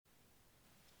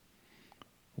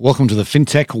Welcome to the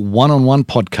FinTech One-on-One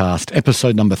Podcast,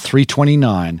 episode number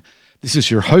 329. This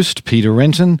is your host, Peter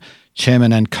Renton,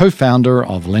 chairman and co-founder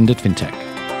of Lendit FinTech.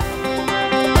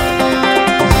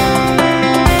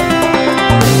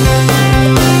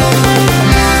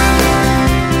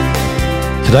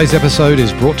 Today's episode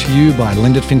is brought to you by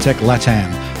Lendit FinTech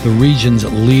LATAM, the region's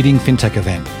leading FinTech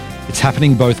event. It's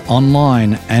happening both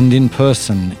online and in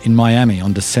person in Miami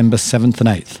on December 7th and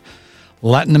 8th.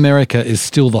 Latin America is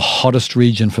still the hottest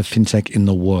region for FinTech in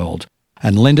the world,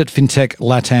 and Lendit FinTech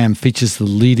LATAM features the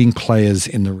leading players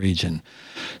in the region.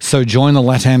 So join the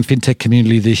LATAM FinTech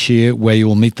community this year, where you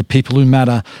will meet the people who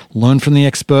matter, learn from the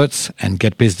experts, and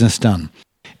get business done.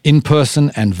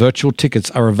 In-person and virtual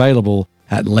tickets are available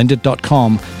at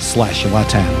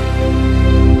lendit.com/LATAM.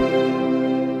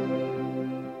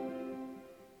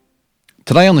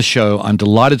 Today on the show, I'm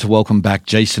delighted to welcome back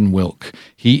Jason Wilk.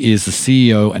 He is the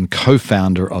CEO and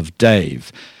co-founder of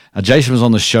Dave. Now, Jason was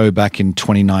on the show back in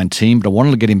 2019, but I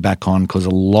wanted to get him back on because a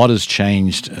lot has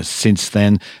changed since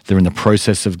then. They're in the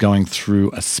process of going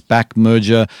through a SPAC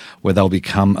merger where they'll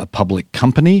become a public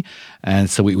company. And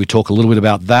so we talk a little bit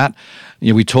about that.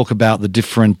 We talk about the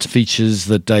different features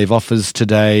that Dave offers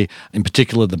today. In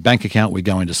particular, the bank account. We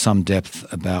go into some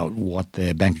depth about what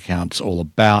their bank account's all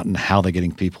about and how they're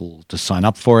getting people to sign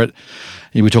up for it.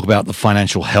 We talk about the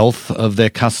financial health of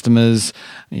their customers.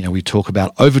 We talk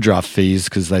about overdraft fees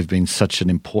because they've been such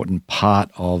an important part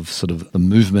of sort of the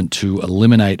movement to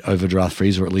eliminate overdraft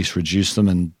fees or at least reduce them.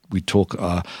 And we talk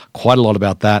quite a lot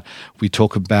about that. We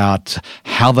talk about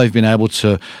how they've been able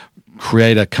to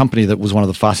create a company that was one of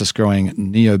the fastest growing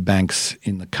neobanks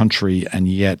in the country and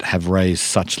yet have raised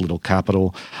such little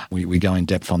capital. We go in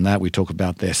depth on that. We talk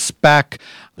about their SPAC,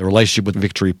 the relationship with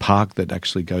Victory Park that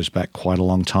actually goes back quite a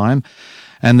long time,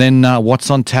 and then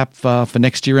what's on tap for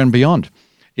next year and beyond.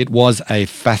 It was a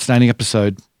fascinating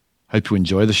episode. Hope you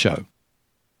enjoy the show.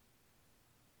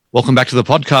 Welcome back to the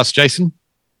podcast, Jason.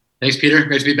 Thanks, Peter.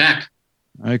 Great to be back.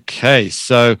 Okay,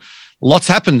 so lots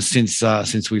happened since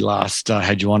we last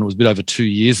had you on. It was a bit over 2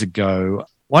 years ago.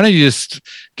 Why don't you just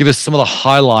give us some of the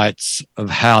highlights of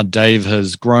how Dave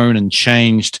has grown and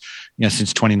changed,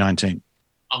 since 2019?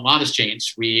 A lot has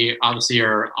changed. We obviously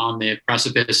are on the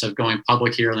precipice of going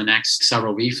public here in the next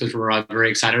several weeks, which we're very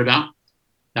excited about.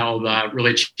 That will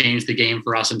really change the game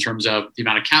for us in terms of the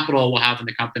amount of capital we'll have in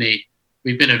the company.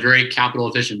 We've been a very capital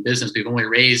efficient business. We've only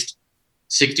raised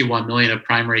 $61 million of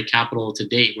primary capital to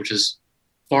date, which is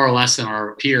far less than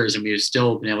our peers, and we've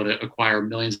still been able to acquire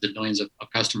millions and millions of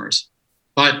customers.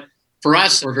 But for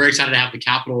us, we're very excited to have the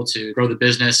capital to grow the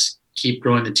business, keep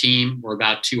growing the team. We're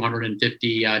about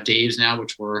 250 Daves now,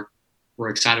 which we're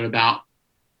excited about.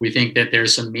 We think that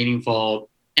there's some meaningful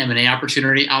M&A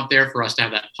opportunity out there for us to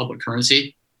have that public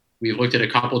currency. We've looked at a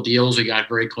couple of deals we got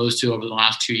very close to over the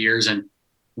last 2 years and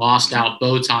lost out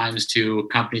both times to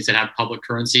companies that have public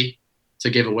currency to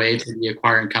give away to the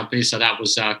acquiring companies. So that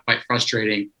was quite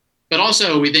frustrating. But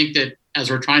also we think that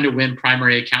as we're trying to win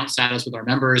primary account status with our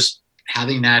members,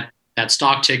 having that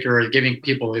stock ticker, giving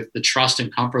people the trust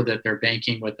and comfort that they're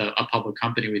banking with a public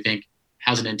company, we think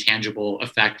has an intangible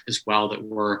effect as well that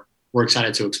we're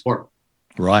excited to explore.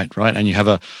 Right. And you have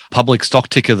a public stock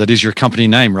ticker that is your company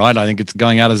name, right? I think it's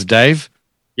going out as Dave.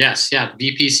 Yes. Yeah.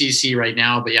 VPCC right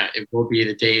now, but yeah, it will be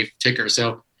the Dave ticker.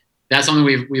 So that's something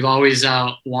we've always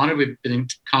wanted. We've been in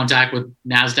contact with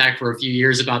NASDAQ for a few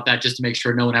years about that, just to make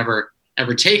sure no one ever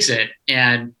takes it.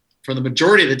 And for the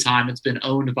majority of the time, it's been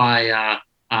owned by,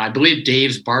 I believe,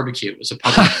 Dave's Barbecue. It was a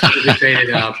publicly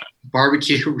traded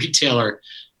barbecue retailer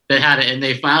that had it, and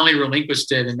they finally relinquished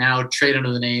it and now trade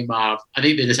under the name of, I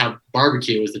think they just have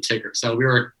Barbecue as the ticker. So we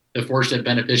were the fortunate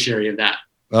beneficiary of that.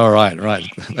 All right.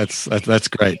 That's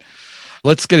great.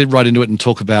 Let's get right into it and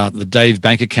talk about the Dave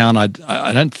bank account.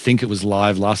 I don't think it was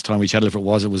live last time we chatted. If it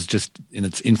was just in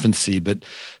its infancy. But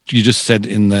you just said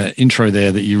in the intro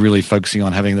there that you're really focusing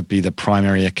on having that be the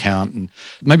primary account. And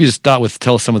maybe just start with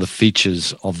tell us some of the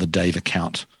features of the Dave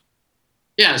account.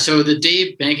 Yeah, so the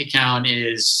Dave bank account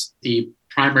is the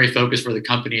primary focus for the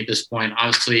company at this point.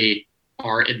 Obviously,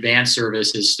 our advanced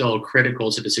service is still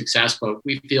critical to the success, but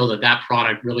we feel that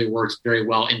product really works very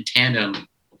well in tandem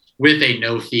with a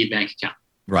no-fee bank account.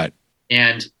 Right.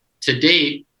 And to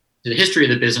date, the history of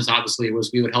the business, obviously,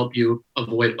 was we would help you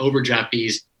avoid overdraft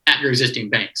fees at your existing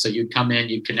bank. So you'd come in,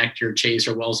 you'd connect your Chase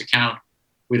or Wells account,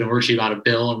 we'd alert you about a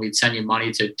bill, and we'd send you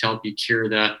money to help you cure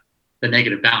the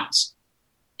negative balance.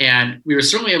 And we were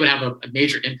certainly able to have a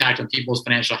major impact on people's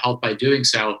financial health by doing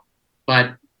so,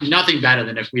 but nothing better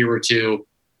than if we were to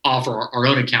offer our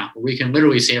own account, where we can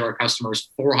literally save our customers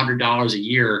 $400 a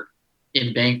year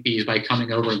in bank fees by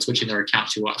coming over and switching their account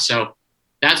to us. So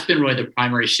that's been really the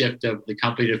primary shift of the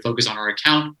company to focus on our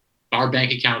account. Our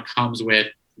bank account comes with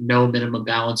no minimum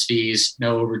balance fees,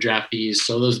 no overdraft fees.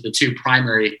 So those are the two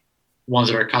primary ones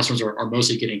that our customers are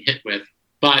mostly getting hit with.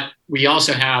 But we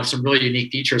also have some really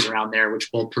unique features around there, which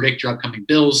will predict your upcoming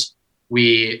bills.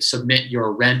 We submit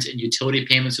your rent and utility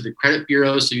payments to the credit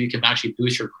bureau so you can actually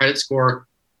boost your credit score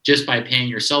just by paying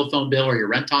your cell phone bill or your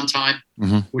rent on time,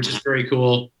 which is very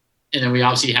cool. And then we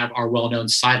obviously have our well-known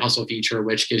side hustle feature,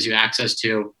 which gives you access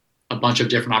to a bunch of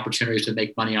different opportunities to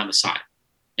make money on the side.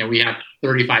 And we have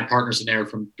 35 partners in there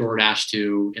from DoorDash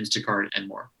to Instacart and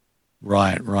more.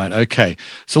 Right. Okay.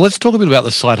 So let's talk a bit about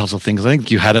the side hustle thing, because I think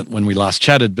you had it when we last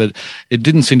chatted, but it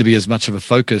didn't seem to be as much of a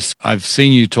focus. I've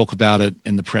seen you talk about it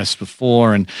in the press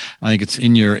before, and I think it's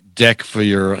in your deck for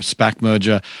your SPAC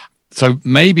merger. So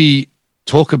maybe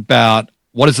talk about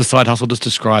what is the side hustle, just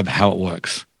describe how it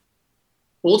works.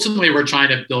 Ultimately, we're trying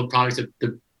to build products that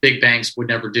the big banks would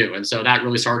never do. And so that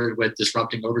really started with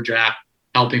disrupting overdraft,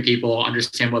 helping people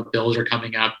understand what bills are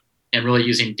coming up, and really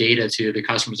using data to the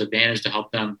customer's advantage to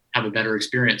help them have a better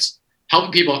experience.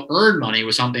 Helping people earn money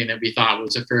was something that we thought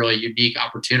was a fairly unique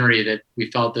opportunity that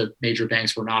we felt the major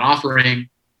banks were not offering.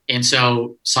 And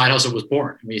so Side Hustle was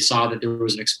born. We saw that there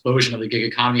was an explosion of the gig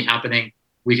economy happening.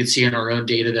 We could see in our own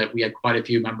data that we had quite a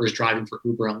few members driving for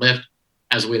Uber and Lyft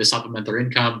as a way to supplement their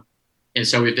income. And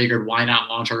so we figured, why not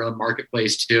launch our own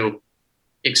marketplace to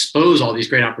expose all these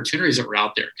great opportunities that were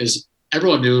out there? Because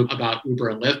everyone knew about Uber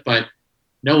and Lyft, but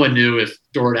no one knew if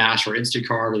DoorDash or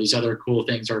Instacart or these other cool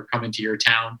things are coming to your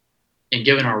town. And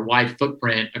given our wide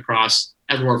footprint across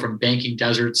everywhere from banking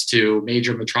deserts to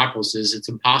major metropolises, it's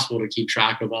impossible to keep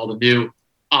track of all the new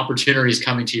opportunities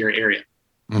coming to your area.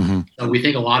 So we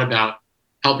think a lot about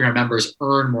helping our members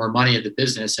earn more money at the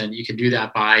business. And you can do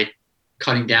that by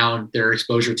cutting down their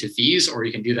exposure to fees, or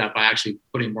you can do that by actually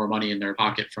putting more money in their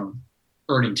pocket from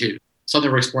earning too.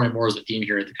 Something we're exploring more as a theme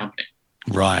here at the company.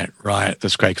 Right.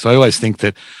 That's great. Because I always think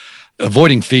that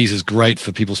avoiding fees is great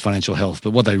for people's financial health,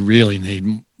 but what they really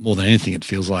need more than anything, it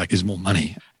feels like, is more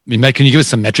money. I mean, mate, can you give us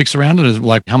some metrics around it?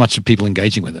 Like, how much are people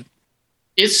engaging with it?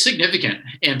 It's significant.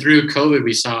 And through COVID,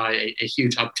 we saw a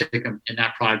huge uptick in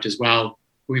that product as well.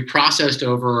 We processed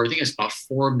over, I think it's about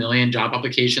 4 million job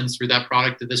applications through that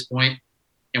product at this point.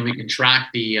 And we can track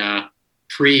the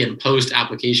pre and post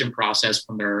application process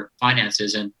from their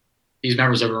finances. And these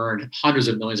members have earned hundreds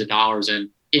of millions of dollars in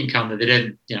income that they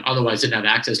didn't, otherwise didn't have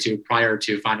access to prior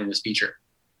to finding this feature.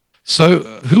 So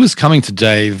who is coming to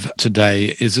Dave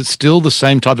today? Is it still the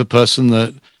same type of person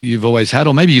that you've always had,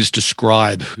 or maybe you just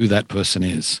describe who that person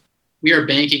is? We are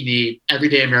banking the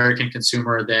everyday American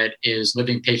consumer that is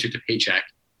living paycheck to paycheck.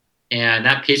 And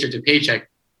that paycheck to paycheck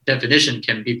definition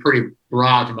can be pretty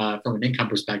broad from an income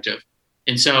perspective.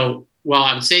 And so, while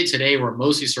I would say today we're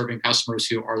mostly serving customers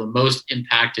who are the most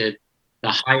impacted,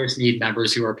 the highest need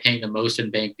members who are paying the most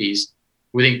in bank fees,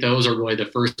 we think those are really the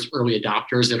first early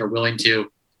adopters that are willing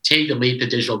to take the leap to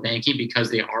digital banking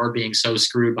because they are being so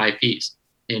screwed by fees.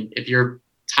 And if you're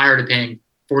tired of paying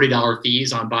 $40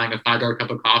 fees on buying a $5 cup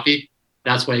of coffee,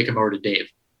 that's why you come over to Dave.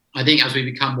 I think as we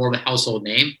become more of a household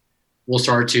name, we'll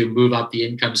start to move up the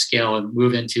income scale and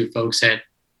move into folks that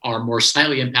are more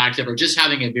slightly impacted or just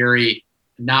having a very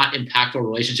not impactful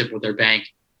relationship with their bank.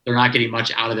 They're not getting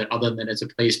much out of it other than it's a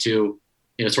place to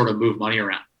sort of move money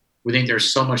around. We think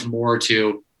there's so much more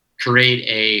to create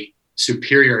a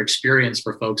superior experience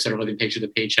for folks that are living paycheck to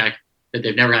paycheck that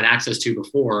they've never had access to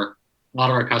before. A lot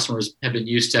of our customers have been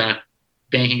used to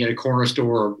banking at a corner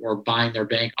store or buying their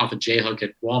bank off a J-hook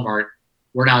at Walmart.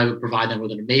 We're now able to provide them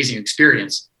with an amazing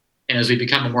experience. And as we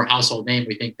become a more household name,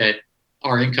 we think that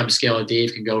our income scale at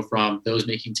Dave can go from those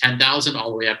making $10,000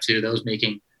 all the way up to those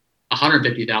making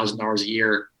 $150,000 a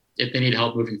year. If they need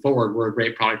help moving forward, we're a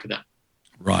great product for them.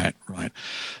 Right.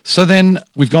 So then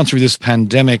we've gone through this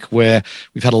pandemic where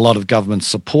we've had a lot of government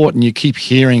support, and you keep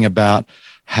hearing about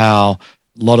how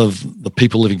a lot of the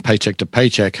people living paycheck to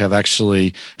paycheck have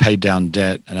actually paid down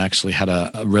debt and actually had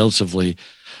a relatively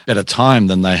better time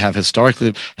than they have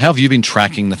historically. How have you been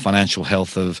tracking the financial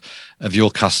health of your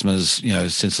customers,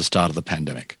 since the start of the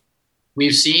pandemic?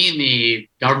 We've seen the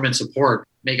government support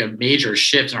make a major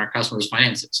shift in our customers'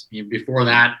 finances. Before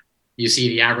that, you see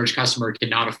the average customer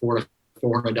cannot afford a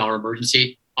 $400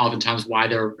 emergency, oftentimes why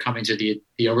they're coming to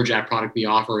the overdraft product we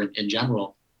offer in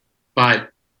general. But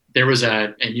there was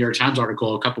a New York Times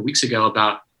article a couple of weeks ago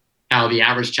about how the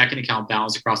average checking account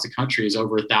balance across the country is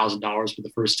over $1,000 for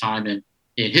the first time in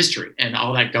history. And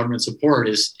all that government support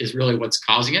is really what's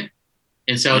causing it.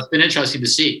 And so it's been interesting to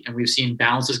see. And we've seen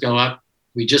balances go up.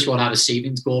 We just rolled out a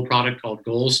savings goal product called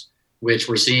Goals, which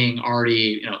we're seeing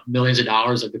already millions of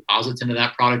dollars of deposits into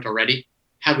that product already.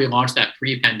 Had we launched that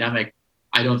pre-pandemic,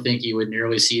 I don't think you would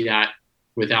nearly see that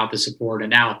without the support. And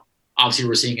now, obviously,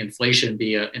 we're seeing inflation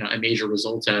be a major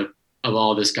result of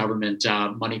all this government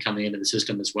money coming into the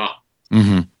system as well.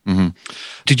 Mm-hmm, mm-hmm.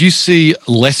 Did you see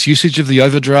less usage of the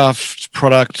overdraft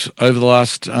product over the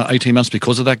last 18 months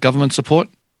because of that government support?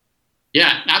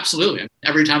 Yeah, absolutely.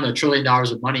 Every time $1 trillion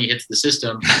of money hits the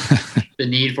system, the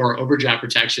need for overdraft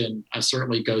protection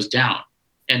certainly goes down.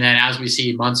 And then as we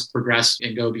see months progress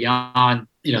and go beyond,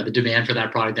 the demand for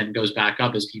that product then goes back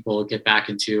up as people get back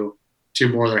into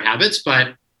more of their habits.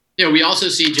 But we also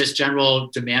see just general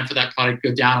demand for that product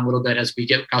go down a little bit as we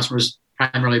get customers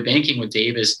primarily banking with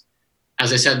Dave. As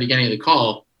I said at the beginning of the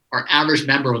call, our average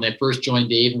member, when they first join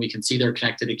Dave and we can see their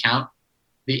connected account,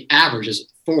 the average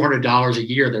is $400 a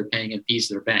year they're paying in fees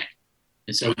to their bank.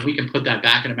 And so if we can put that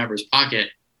back in a member's pocket,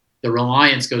 the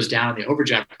reliance goes down on the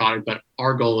overdraft product. But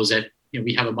our goal is that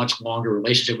we have a much longer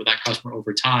relationship with that customer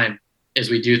over time as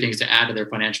we do things to add to their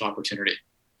financial opportunity.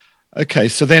 Okay,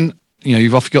 so then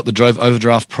you've often got the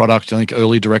overdraft product, I think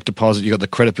early direct deposit, you've got the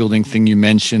credit building thing you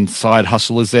mentioned, side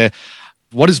hustle is there.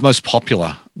 What is most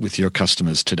popular with your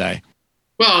customers today?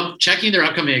 Well, checking their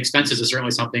upcoming expenses is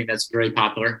certainly something that's very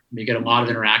popular. You get a lot of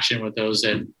interaction with those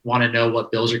that want to know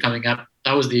what bills are coming up.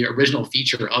 That was the original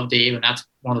feature of Dave, and that's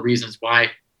one of the reasons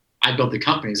why I built the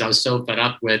company. Is I was so fed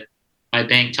up with my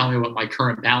bank telling me what my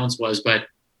current balance was, but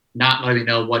not letting me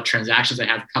know what transactions I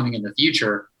have coming in the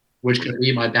future, which could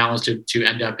lead my balance to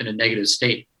end up in a negative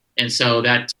state. And so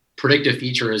that predictive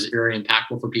feature is very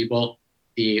impactful for people.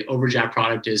 The overdraft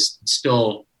product is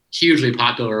still hugely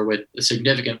popular with a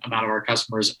significant amount of our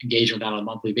customers engaging with that on a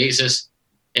monthly basis.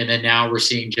 And then now we're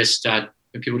seeing just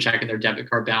people checking their debit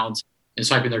card balance and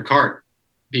swiping their card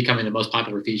becoming the most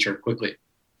popular feature quickly.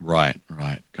 Right.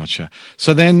 Gotcha.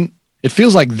 So then it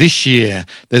feels like this year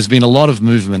there's been a lot of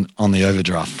movement on the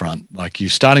overdraft front. Like you're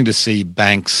starting to see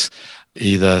banks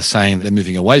either saying they're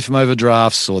moving away from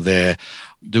overdrafts or they're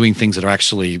doing things that are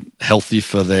actually healthy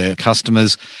for their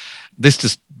customers. This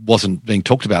just wasn't being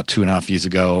talked about 2.5 years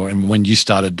ago. And when you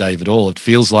started Dave at all, it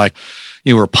feels like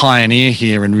you were a pioneer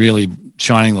here in really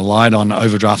shining the light on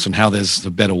overdrafts and how there's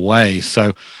a better way.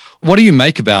 So what do you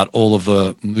make about all of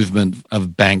the movement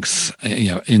of banks,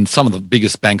 in some of the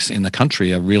biggest banks in the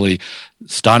country are really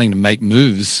starting to make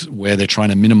moves where they're trying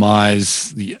to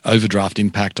minimize the overdraft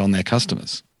impact on their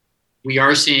customers? We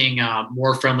are seeing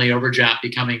more friendly overdraft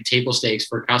becoming table stakes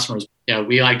for customers.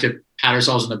 We like to pat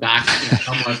ourselves in the back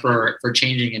somewhat for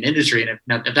changing an industry.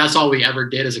 And if that's all we ever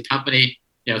did as a company,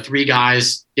 3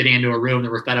 guys getting into a room that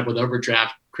were fed up with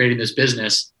overdraft, creating this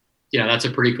business, that's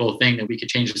a pretty cool thing that we could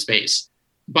change the space.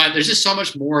 But there's just so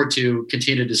much more to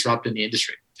continue to disrupt in the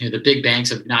industry. The big banks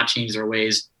have not changed their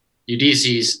ways. You do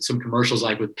see some commercials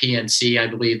like with PNC, I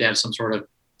believe they have some sort of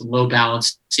low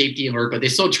balance safety alert, but they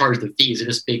still charge the fees. They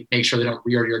just make sure they don't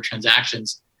reorder your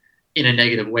transactions in a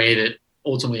negative way that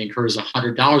ultimately incurs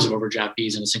 $100 of overdraft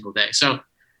fees in a single day. So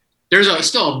there's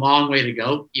still a long way to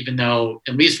go, even though,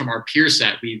 at least from our peer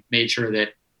set, we've made sure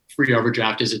that free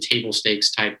overdraft is a table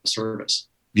stakes type of service.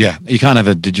 Yeah, you can't have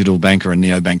a digital bank or a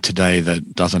neobank today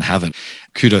that doesn't have it.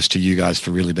 Kudos to you guys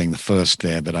for really being the first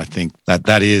there, but I think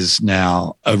that is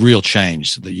now a real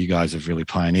change that you guys have really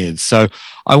pioneered. So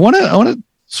I want to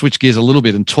switch gears a little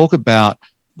bit and talk about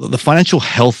the financial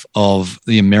health of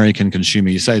the American consumer.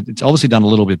 You say it's obviously done a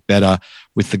little bit better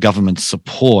with the government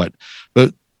support,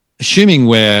 but assuming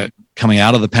we're coming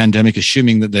out of the pandemic,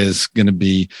 assuming that there's going to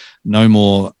be no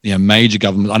more major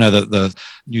government. I know that the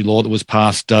new law that was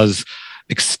passed does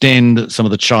extend some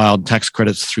of the child tax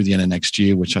credits through the end of next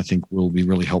year, which I think will be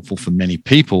really helpful for many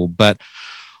people. But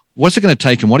what's it going to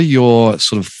take, and what are your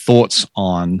sort of thoughts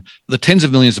on the tens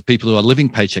of millions of people who are living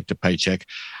paycheck to paycheck?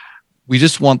 We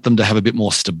just want them to have a bit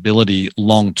more stability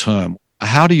long term.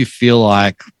 How do you feel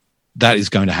like that is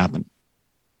going to happen?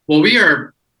 Well, we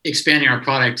are expanding our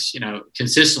products,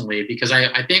 consistently, because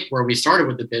I think where we started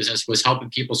with the business was helping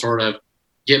people sort of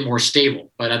get more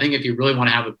stable. But I think if you really want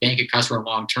to have a bank a customer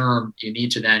long term, you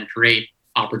need to then create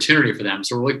opportunity for them.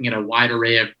 So we're looking at a wide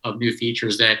array of new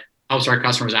features that helps our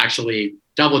customers actually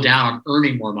double down on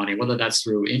earning more money, whether that's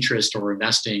through interest or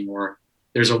investing, or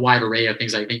there's a wide array of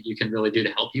things I think you can really do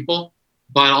to help people.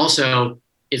 But also,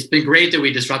 it's been great that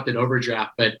we disrupted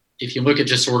overdraft. But if you look at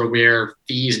just sort of where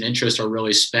fees and interest are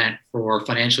really spent for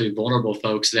financially vulnerable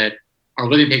folks that are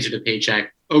living paycheck to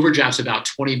paycheck, overdraft's about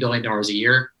 $20 billion a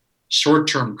year.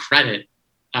 Short-term credit,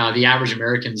 the average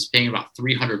American is paying about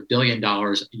 $300 billion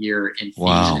a year in fees.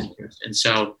 Wow. And interest. And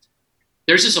so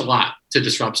there's just a lot to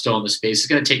disrupt still in the space. It's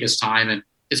going to take us time. And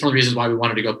it's one of the reasons why we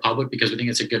wanted to go public, because we think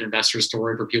it's a good investor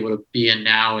story for people to be in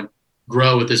now and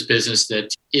grow with this business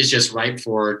that is just ripe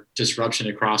for disruption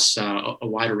across a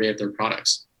wide array of their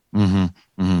products.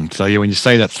 Mm-hmm. Mm-hmm. So yeah, when you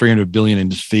say that 300 billion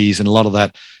in fees, and a lot of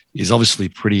that is obviously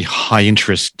pretty high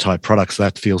interest type products,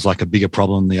 that feels like a bigger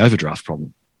problem than the overdraft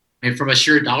problem. And from a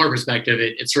sheer dollar perspective,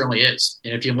 it certainly is.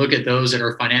 And if you look at those that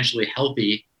are financially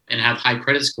healthy and have high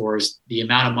credit scores, the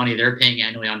amount of money they're paying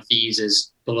annually on fees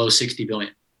is below 60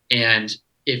 billion. And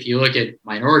if you look at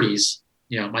minorities,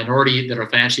 minority that are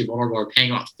financially vulnerable are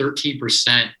paying about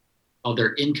 13% of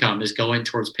their income is going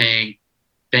towards paying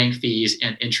bank fees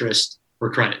and interest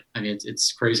for credit. I mean,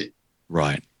 it's crazy.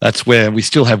 Right. That's where we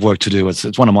still have work to do.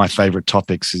 It's one of my favorite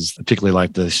topics, is particularly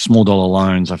like the small dollar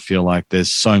loans. I feel like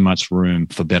there's so much room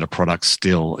for better products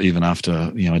still, even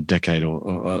after, a decade or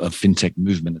a fintech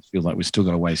movement. It feels like we've still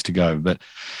got a ways to go. But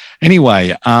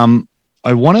anyway,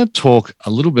 I want to talk a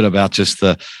little bit about just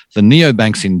the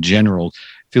neobanks in general.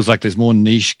 Feels like there's more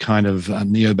niche kind of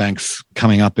neobanks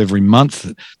coming up every month.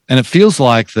 And it feels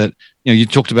like that, you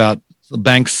talked about the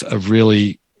banks are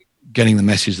really getting the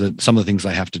message that some of the things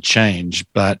they have to change,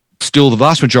 but still the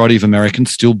vast majority of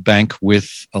Americans still bank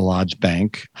with a large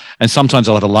bank. And sometimes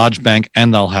they'll have a large bank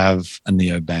and they'll have a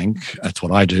neobank. That's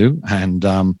what I do. And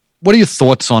what are your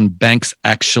thoughts on banks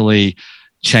actually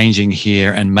changing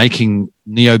here and making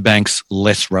neobanks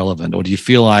less relevant? Or do you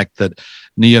feel like that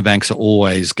neobanks are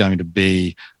always going to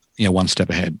be, one step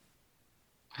ahead?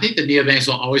 I think the neobanks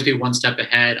will always be one step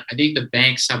ahead. I think the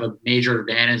banks have a major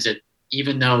advantage that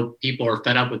even though people are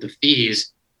fed up with the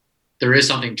fees, there is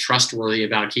something trustworthy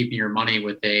about keeping your money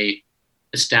with a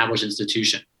established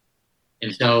institution.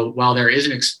 And so while there is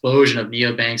an explosion of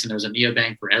neobanks and there's a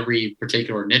neobank for every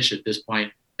particular niche at this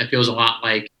point, it feels a lot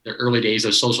like the early days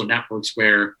of social networks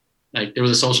where like there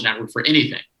was a social network for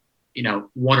anything.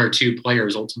 One or two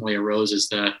players ultimately arose as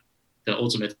the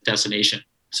ultimate destination.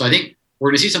 So I think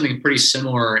we're going to see something pretty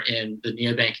similar in the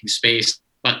neobanking space.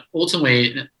 But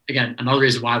ultimately, again, another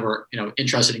reason why we're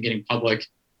interested in getting public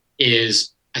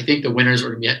is I think the winners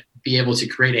are going to be able to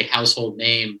create a household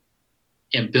name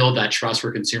and build that trust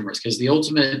for consumers. Because the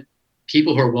ultimate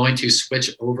people who are willing to switch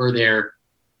over their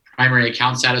primary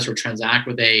account status or transact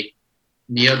with a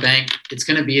neobank, it's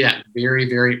going to be that very,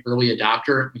 very early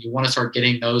adopter. You want to start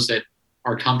getting those that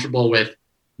are comfortable with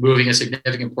moving a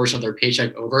significant portion of their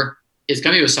paycheck over. It's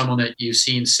going to be with someone that you've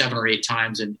seen 7 or 8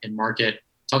 times in market,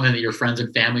 something that your friends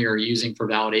and family are using for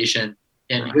validation.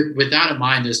 And right. with that in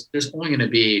mind, there's only going to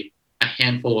be a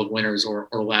handful of winners or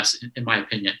less, in my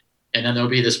opinion. And then there'll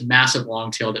be this massive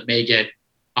long tail that may get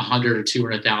 100 or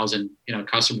 200,000,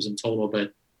 customers in total,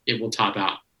 but it will top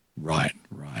out. Right.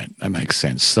 That makes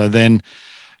sense. So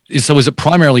is it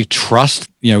primarily trust?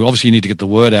 Obviously you need to get the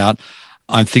word out.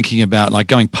 I'm thinking about like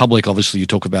going public. Obviously you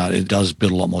talk about it does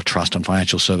build a lot more trust, and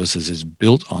financial services is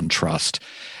built on trust.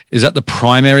 Is that the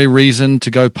primary reason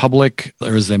to go public,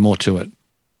 or is there more to it?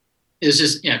 It's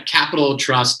just capital,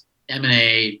 trust,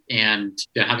 M&A, and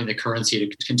having the currency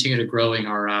to continue to growing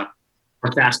our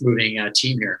fast-moving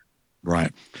team here.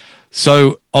 Right.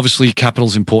 So obviously capital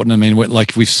is important. I mean,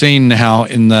 like we've seen how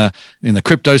in the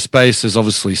crypto space, there's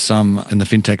obviously some in the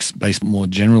fintech space more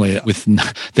generally with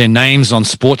their names on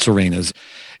sports arenas.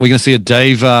 We're going to see a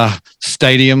Dave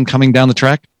Stadium coming down the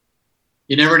track.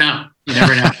 You never know.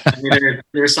 I mean,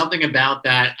 there's something about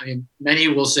that. I mean, many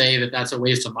will say that that's a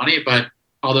waste of money, but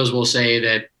others will say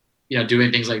that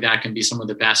doing things like that can be some of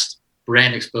the best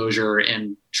brand exposure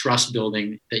and trust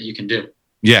building that you can do.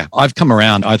 Yeah, I've come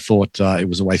around. I thought it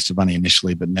was a waste of money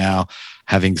initially, but now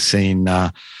having seen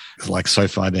like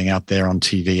SoFi being out there on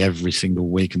TV every single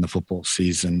week in the football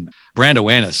season, brand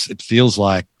awareness, it feels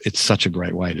like it's such a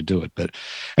great way to do it. But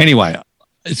anyway,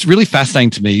 it's really fascinating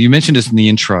to me. You mentioned this in the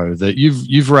intro that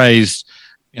you've raised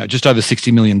just over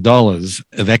 $60 million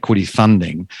of equity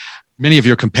funding. Many of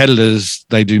your competitors,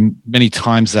 they do many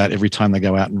times that every time they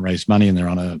go out and raise money, and they're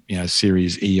on a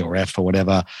Series E or F or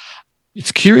whatever.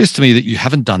 It's curious to me that you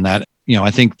haven't done that.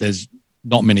 I think there's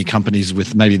not many companies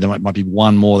with, maybe there might be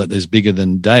one more that is bigger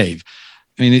than Dave.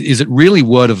 I mean, is it really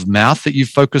word of mouth that you've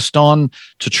focused on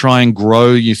to try and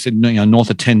grow? You said north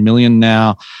of 10 million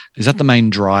now. Is that the main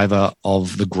driver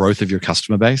of the growth of your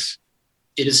customer base?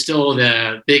 It is still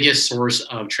the biggest source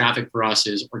of traffic for us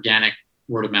is organic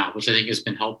word of mouth, which I think has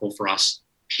been helpful for us.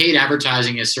 Paid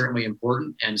advertising is certainly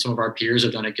important, and some of our peers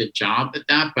have done a good job at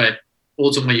that, but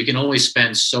ultimately you can only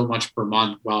spend so much per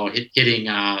month while hitting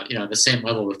the same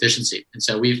level of efficiency. And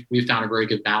so we've found a very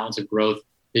good balance of growth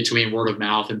between word of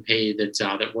mouth and paid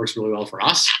that works really well for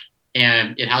us,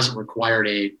 and it hasn't required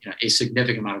a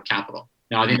significant amount of capital.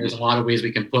 Now I think there's a lot of ways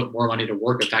we can put more money to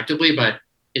work effectively, but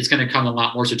it's going to come a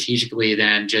lot more strategically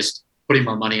than just putting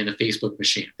more money in the Facebook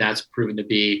machine. That's proven to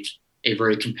be a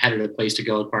very competitive place to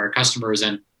go acquire customers,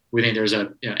 and we think there's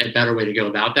a better way to go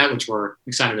about that, which we're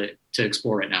excited to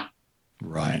explore right now.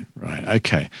 Right.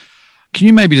 Okay. Can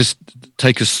you maybe just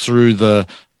take us through the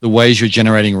ways you're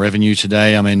generating revenue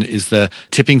today? I mean, is the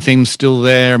tipping theme still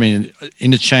there? I mean,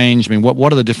 interchange? I mean,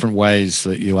 what are the different ways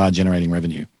that you are generating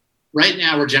revenue? Right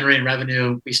now, we're generating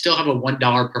revenue. We still have a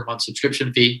 $1 per month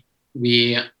subscription fee.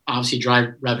 We obviously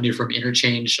drive revenue from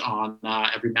interchange on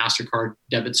every MasterCard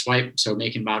debit swipe, so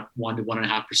making about 1 to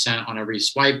 1.5% on every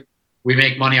swipe. We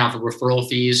make money off of referral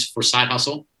fees for Side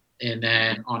Hustle. And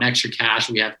then on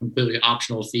ExtraCash, we have completely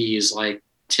optional fees like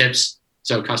tips.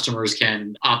 So customers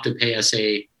can opt to pay us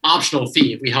a optional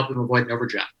fee if we help them avoid an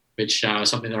overdraft, which is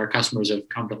something that our customers have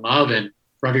come to love. And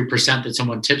for every percent that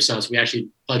someone tips us, we actually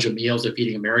pledge a meal to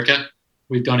Feeding America.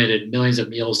 We've donated millions of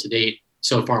meals to date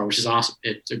so far, which is awesome.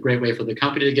 It's a great way for the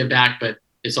company to give back, but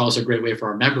it's also a great way for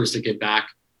our members to give back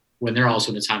when they're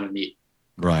also in a time of need.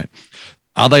 Right.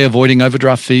 Are they avoiding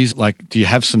overdraft fees? Like, do you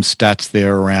have some stats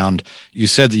there around, you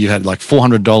said that you had like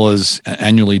 $400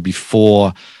 annually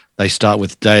before they start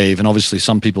with Dave. And obviously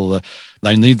some people,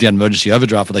 they need the emergency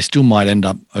overdraft, but they still might end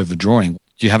up overdrawing.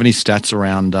 Do you have any stats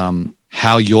around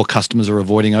how your customers are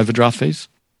avoiding overdraft fees?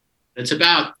 It's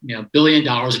about $1 billion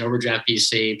in overdraft fees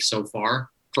saved so far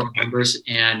for members.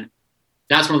 And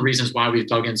that's one of the reasons why we've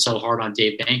dug in so hard on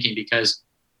Dave Banking, because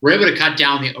we're able to cut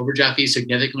down the overdraft fees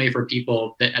significantly for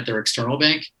people at their external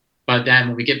bank. But then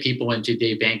when we get people into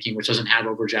Dave Banking, which doesn't have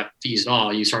overdraft fees at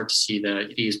all, you start to see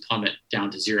the fees plummet down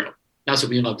to zero. That's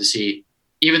what we love to see.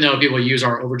 Even though people use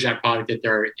our overdraft product at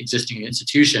their existing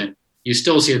institution, you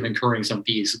still see them incurring some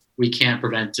fees. We can't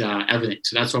prevent everything.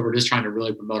 So that's why we're just trying to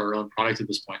really promote our own product at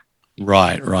this point.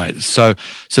 Right. So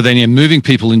then you're moving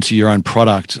people into your own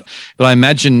product. But I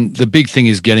imagine the big thing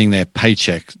is getting their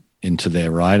paycheck into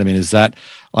there, right? I mean, is that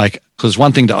like, because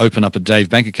one thing to open up a Dave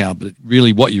bank account, but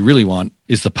really what you really want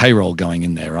is the payroll going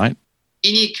in there, right?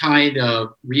 Any kind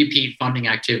of repeat funding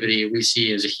activity we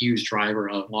see as a huge driver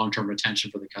of long-term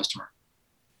retention for the customer.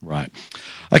 Right.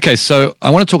 Okay, so I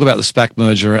want to talk about the SPAC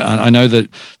merger. I know that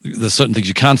there's certain things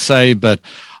you can't say, but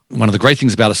one of the great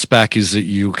things about a SPAC is that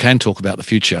you can talk about the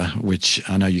future, which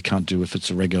I know you can't do if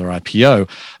it's a regular IPO.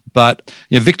 But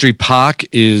Victory Park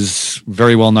is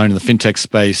very well known in the fintech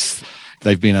space.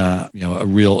 They've been a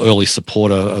real early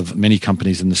supporter of many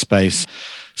companies in the space.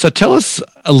 So tell us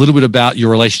a little bit about your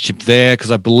relationship there,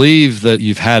 because I believe that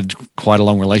you've had quite a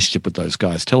long relationship with those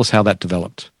guys. Tell us how that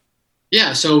developed.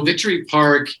 Yeah, so Victory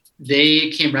Park, they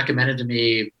came recommended to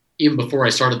me even before I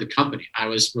started the company. I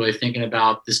was really thinking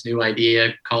about this new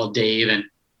idea called Dave, and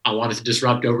I wanted to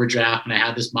disrupt overdraft, and I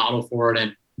had this model for it.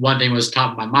 And one thing was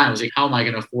top of my mind was like, how am I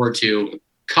going to afford to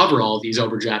cover all these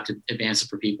overdraft advances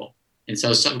for people? And so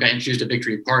I got introduced to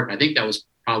Victory Park. I think that was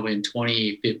probably in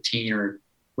 2015 or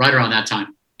right around that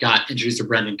time. Got introduced to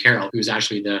Brendan Carroll, who's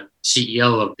actually the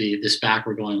CEO of the SPAC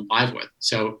we're going live with.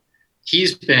 So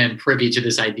he's been privy to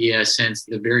this idea since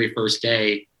the very first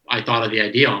day I thought of the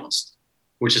idea almost,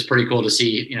 which is pretty cool to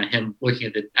see, him looking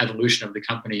at the evolution of the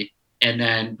company. And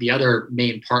then the other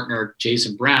main partner,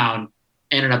 Jason Brown,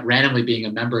 ended up randomly being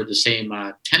a member of the same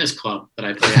tennis club that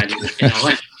I play at in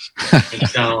LA. And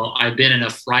so I've been in a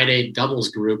Friday doubles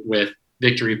group with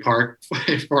Victory Park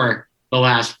for the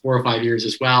last 4 or 5 years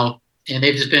as well. And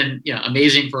they've just been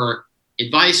amazing for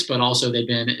advice, but also they've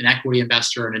been an equity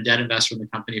investor and a debt investor in the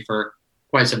company for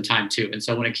quite some time too. And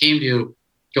so when it came to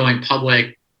going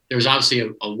public, there's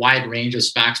obviously a wide range of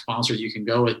SPAC sponsors you can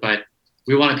go with, but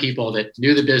we wanted people that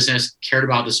knew the business, cared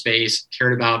about the space,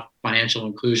 cared about financial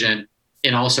inclusion,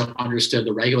 and also understood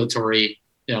the regulatory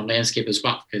landscape as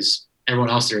well, because everyone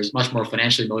else there is much more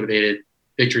financially motivated.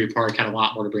 Victory Park had a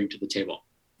lot more to bring to the table.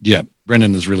 Yeah,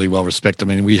 Brendan is really well respected.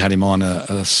 I mean, we had him on a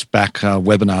SPAC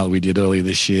webinar we did earlier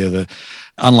this year. That,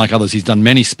 unlike others, he's done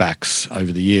many SPACs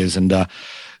over the years. And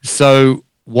so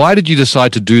why did you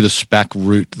decide to do the SPAC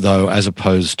route, though, as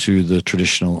opposed to the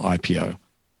traditional IPO?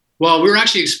 Well, we were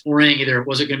actually exploring either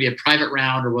was it going to be a private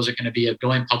round or was it going to be a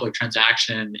going public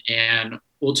transaction? And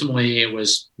ultimately,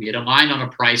 we had aligned on a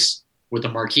price with a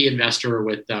marquee investor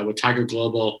with Tiger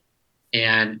Global.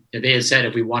 And they had said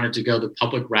if we wanted to go the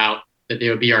public route, that they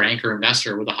would be our anchor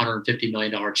investor with a $150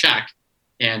 million check.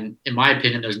 And in my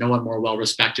opinion, there's no one more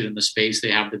well-respected in the space.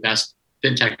 They have the best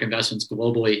fintech investments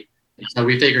globally. And so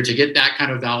we figured to get that kind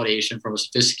of validation from a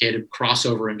sophisticated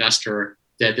crossover investor,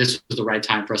 that this was the right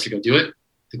time for us to go do it.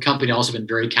 The company also been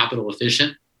very capital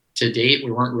efficient to date.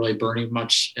 We weren't really burning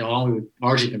much at all. We've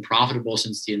largely been profitable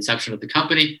since the inception of the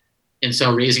company. And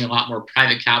so raising a lot more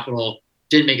private capital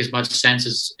didn't make as much sense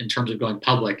as in terms of going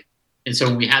public. And so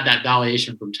when we had that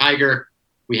validation from Tiger,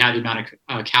 we had the amount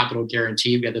of capital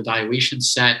guaranteed, we had the valuation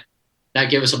set.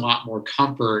 That gave us a lot more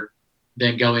comfort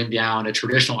than going down a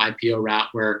traditional IPO route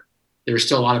where there's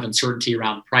still a lot of uncertainty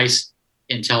around price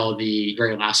until the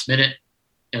very last minute.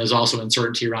 And there's also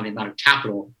uncertainty around the amount of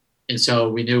capital. And so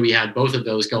we knew we had both of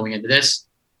those going into this.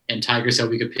 And Tiger said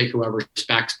we could pick whoever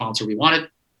SPAC sponsor we wanted.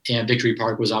 And Victory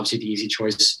Park was obviously the easy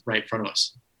choice right in front of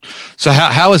us. So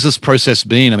how has this process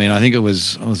been? I mean, I think it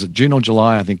was it June or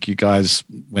July? I think you guys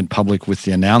went public with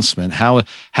the announcement. How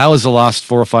has the last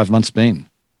 4 or 5 months been?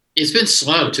 It's been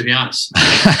slow, to be honest.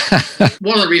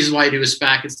 One of the reasons why I do a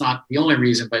SPAC, it's not the only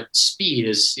reason, but speed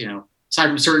is, aside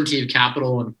from certainty of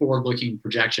capital and forward-looking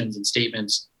projections and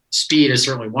statements, speed is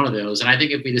certainly one of those. And I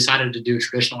think if we decided to do a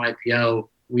traditional IPO,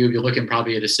 we would be looking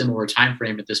probably at a similar time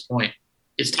frame at this point.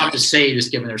 It's tough to say,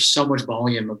 just given there's so much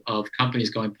volume of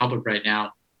companies going public right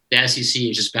now. The SEC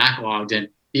is just backlogged, and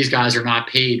these guys are not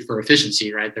paid for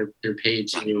efficiency, right? They're paid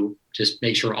to just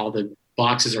make sure all the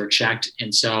boxes are checked.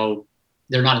 And so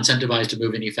they're not incentivized to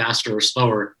move any faster or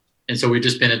slower. And so we've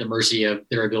just been at the mercy of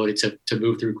their ability to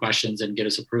move through questions and get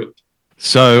us approved.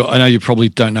 So I know you probably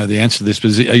don't know the answer to this,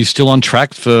 but are you still on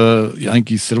track for, I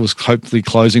think you said it was hopefully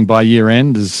closing by year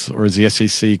end, or is the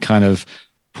SEC kind of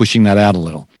pushing that out a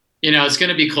little? It's going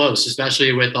to be close,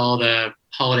 especially with all the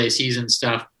holiday season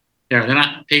stuff. They're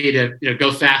not paid to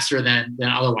go faster than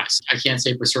otherwise. I can't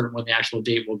say for certain when the actual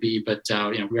date will be, but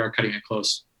we are cutting it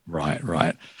close.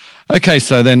 Right. Okay,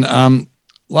 so then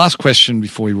last question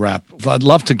before we wrap. I'd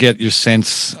love to get your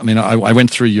sense. I mean, I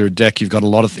went through your deck. You've got a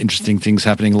lot of interesting things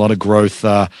happening, a lot of growth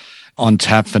on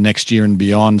tap for next year and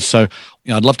beyond. So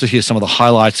I'd love to hear some of the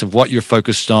highlights of what you're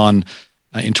focused on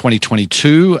in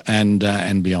 2022 and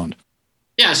beyond.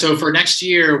 Yeah, so for next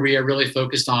year, we are really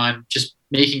focused on just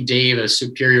making Dave a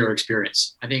superior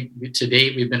experience. I think to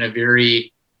date, we've been a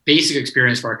very basic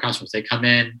experience for our customers. They come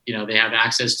in, they have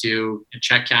access to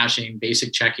check cashing,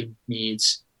 basic checking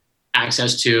needs,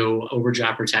 access to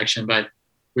overdraft protection, but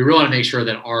we really want to make sure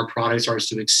that our product starts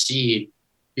to exceed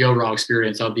the overall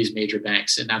experience of these major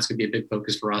banks. And that's going to be a big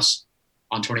focus for us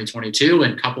on 2022.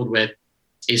 And coupled with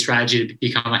a strategy to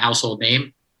become a household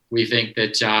name, we think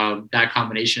that that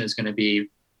combination is going to be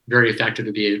very effective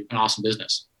to be an awesome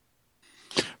business.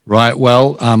 Right.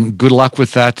 Well, good luck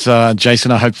with that,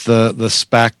 Jason. I hope the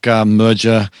SPAC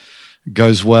merger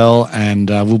goes well, and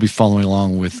we'll be following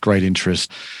along with great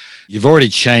interest. You've already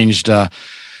changed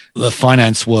the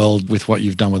finance world with what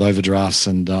you've done with overdrafts,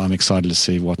 and I'm excited to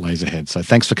see what lays ahead. So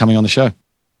thanks for coming on the show.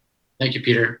 Thank you,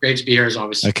 Peter. Great to be here as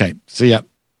always. Okay. See ya.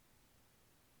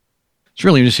 It's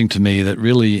really interesting to me that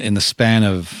really in the span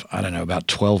of, about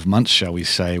 12 months, shall we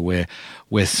say, where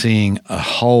we're seeing a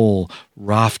whole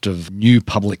raft of new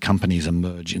public companies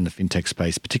emerge in the fintech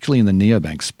space, particularly in the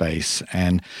neobank space.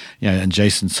 And, and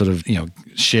Jason sort of,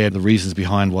 shared the reasons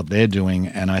behind what they're doing.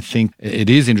 And I think it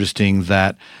is interesting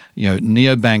that,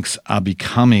 neobanks are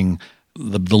becoming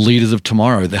the leaders of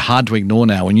tomorrow. They're hard to ignore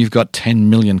now. When you've got 10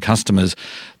 million customers,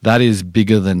 that is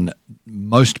bigger than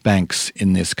most banks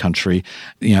in this country,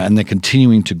 and they're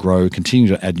continuing to grow, continue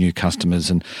to add new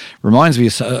customers. And reminds me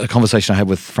of a conversation I had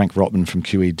with Frank Rotman from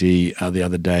QED the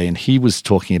other day, and he was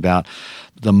talking about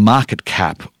the market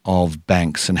cap of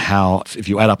banks and how if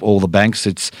you add up all the banks,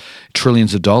 it's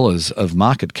trillions of dollars of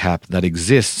market cap that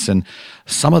exists. And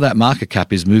some of that market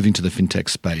cap is moving to the fintech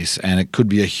space, and it could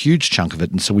be a huge chunk of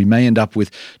it. And so we may end up with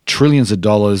trillions of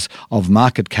dollars of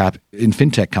market cap in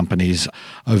fintech companies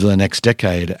over the next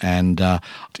decade. And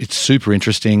it's super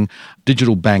interesting.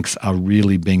 Digital banks are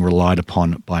really being relied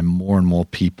upon by more and more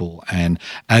people. And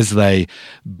as they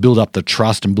build up the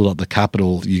trust and build up the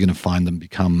capital, you're going to find them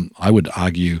become, I would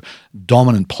argue,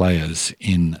 dominant players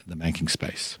in the banking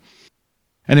space.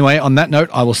 Anyway, on that note,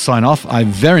 I will sign off. I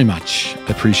very much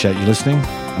appreciate you listening,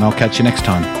 and I'll catch you next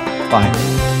time. Bye.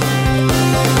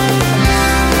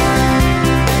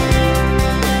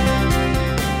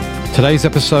 Today's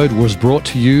episode was brought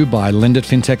to you by Lend It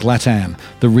Fintech LATAM,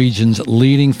 the region's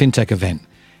leading fintech event.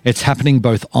 It's happening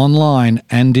both online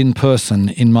and in person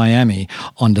in Miami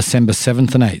on December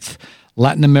 7th and 8th.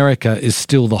 Latin America is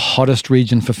still the hottest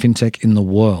region for fintech in the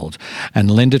world, and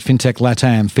Lend It Fintech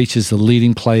LATAM features the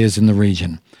leading players in the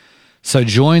region. So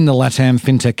join the LATAM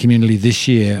fintech community this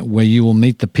year, where you will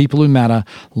meet the people who matter,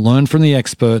 learn from the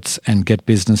experts, and get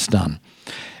business done.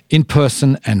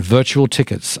 In-person and virtual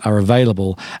tickets are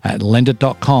available at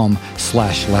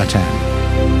lendit.com/LATAM.